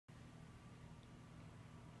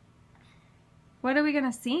What are we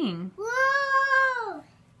gonna sing? Whoa!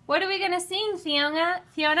 What are we gonna sing, Fiona?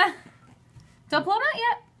 Fiona? Don't blow them out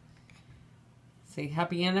yet. Say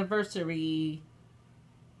happy anniversary.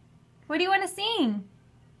 What do you want to sing?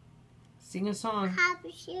 Sing a song.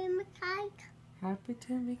 Happy Shimmer Cake. Happy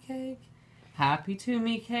to me cake. Happy to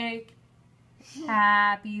me cake.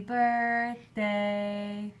 Happy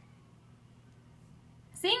birthday.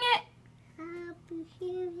 Sing it. Happy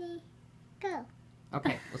Shimmer. Go.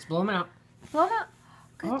 Okay, let's blow them out. Blow them out.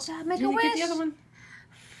 Good Oh, job. Make did a you wish. get the other one?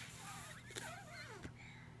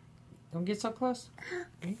 Don't get so close.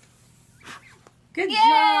 Okay. Good Yay!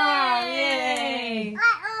 job! Yay!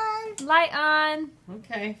 Light on.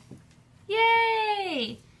 Okay.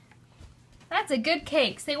 Yay! That's a good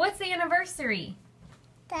cake. Say, what's the anniversary?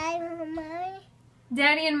 Daddy and Mommy.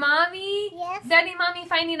 Daddy and Mommy? Yes. Daddy and Mommy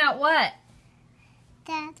finding out what?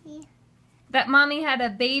 Daddy. That Mommy had a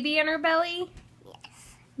baby in her belly?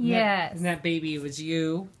 Yes. Yes. And that baby was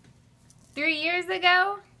you. 3 years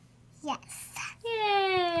ago? Yes.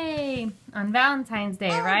 Yay! On Valentine's Day,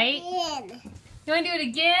 right? Again. You want to do it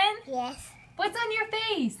again? Yes. What's on your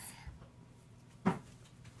face?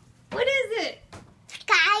 What is it?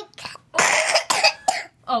 Cake.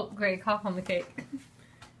 Oh, great. Cough on the cake.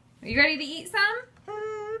 Are you ready to eat some?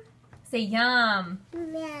 Say yum.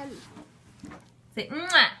 Yum. Say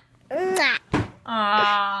mwah. Mwah.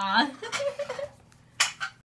 Aww.